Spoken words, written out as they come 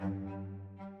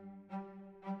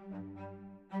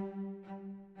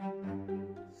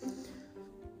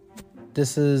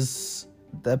This is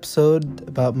the episode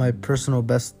about my personal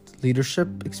best leadership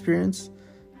experience.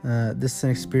 This is an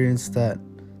experience that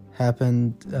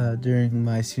happened during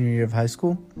my senior year of high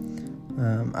school.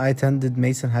 I attended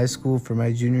Mason High School for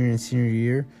my junior and senior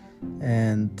year,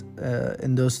 and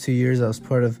in those 2 years I was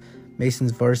part of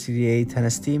Mason's varsity A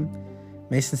tennis team.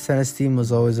 Mason's tennis team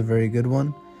was always a very good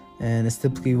one, and it's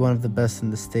typically one of the best in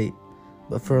the state.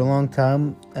 But for a long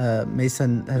time,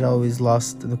 Mason had always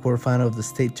lost in the quarterfinal of the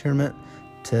state tournament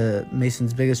to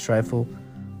Mason's biggest rival,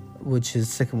 which is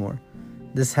Sycamore.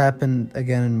 This happened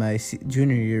again in my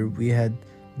junior year. We had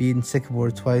beaten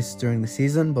Sycamore twice during the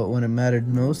season, but when it mattered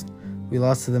most, we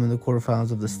lost to them in the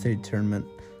quarterfinals of the state tournament,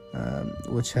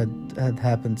 which had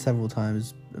happened several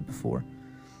times before.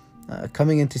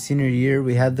 Coming into senior year,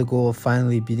 we had the goal of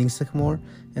finally beating Sycamore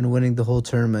and winning the whole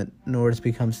tournament in order to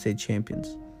become state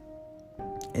champions.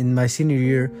 In my senior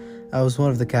year, I was one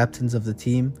of the captains of the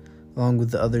team, along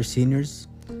with the other seniors.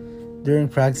 During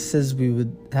practices, we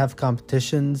would have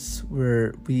competitions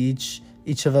where each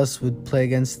of us would play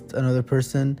against another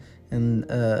person in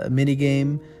a mini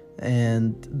game,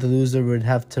 and the loser would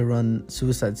have to run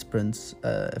suicide sprints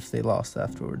if they lost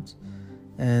afterwards.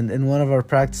 And in one of our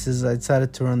practices, I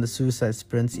decided to run the suicide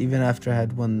sprints even after I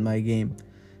had won my game.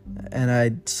 And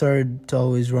I started to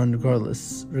always run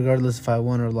regardless if I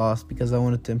won or lost, because I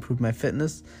wanted to improve my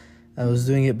fitness. I was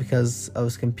doing it because I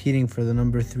was competing for the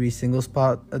number 3 single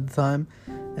spot at the time,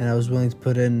 and I was willing to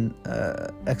put in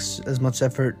as much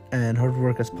effort and hard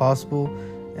work as possible,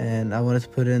 and I wanted to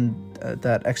put in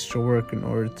that extra work in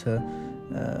order to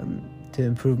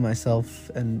improve myself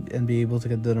and be able to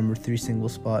get the number 3 single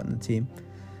spot in the team.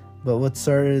 But what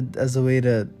started as a way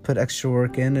to put extra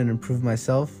work in and improve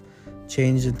myself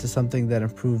changed into something that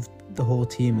improved the whole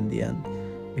team in the end,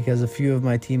 because a few of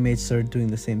my teammates started doing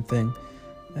the same thing,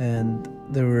 and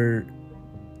there were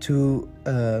two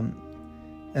and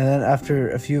then after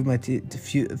a few of my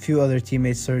few other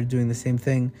teammates started doing the same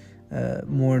thing,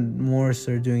 more and more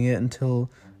started doing it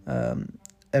until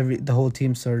the whole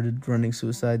team started running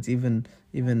suicides, even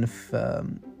if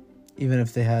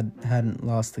they hadn't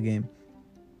lost the game.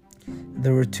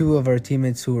 There were 2 of our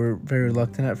teammates who were very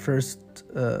reluctant at first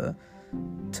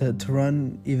to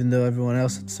run, even though everyone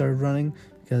else had started running,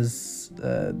 because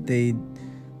they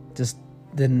just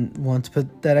didn't want to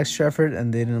put that extra effort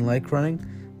and they didn't like running.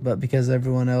 But because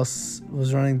everyone else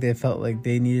was running, they felt like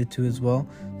they needed to as well.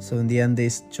 So in the end, they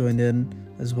joined in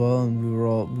as well, and we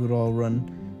would all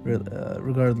run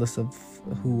regardless of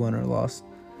who won or lost.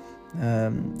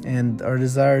 And our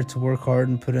desire to work hard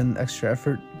and put in extra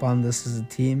effort bonded us as a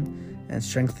team and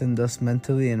strengthened us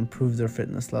mentally and improved our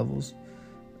fitness levels.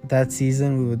 That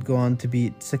season, we would go on to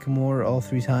beat Sycamore all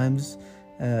 3 times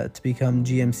to become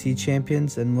GMC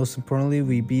champions, and most importantly,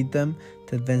 we beat them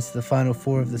to advance to the Final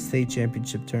 4 of the state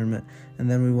championship tournament, and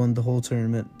then we won the whole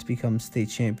tournament to become state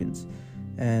champions,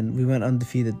 and we went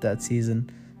undefeated that season.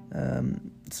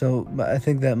 So I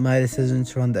think that my decision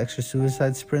to run the extra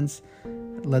suicide sprints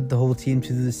led the whole team to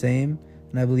do the same,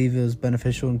 and I believe it was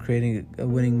beneficial in creating a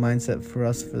winning mindset for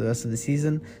us for the rest of the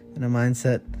season, and a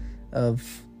mindset of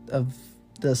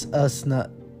us not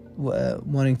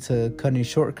wanting to cut any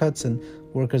shortcuts and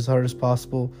work as hard as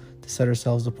possible to set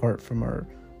ourselves apart from our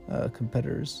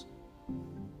competitors.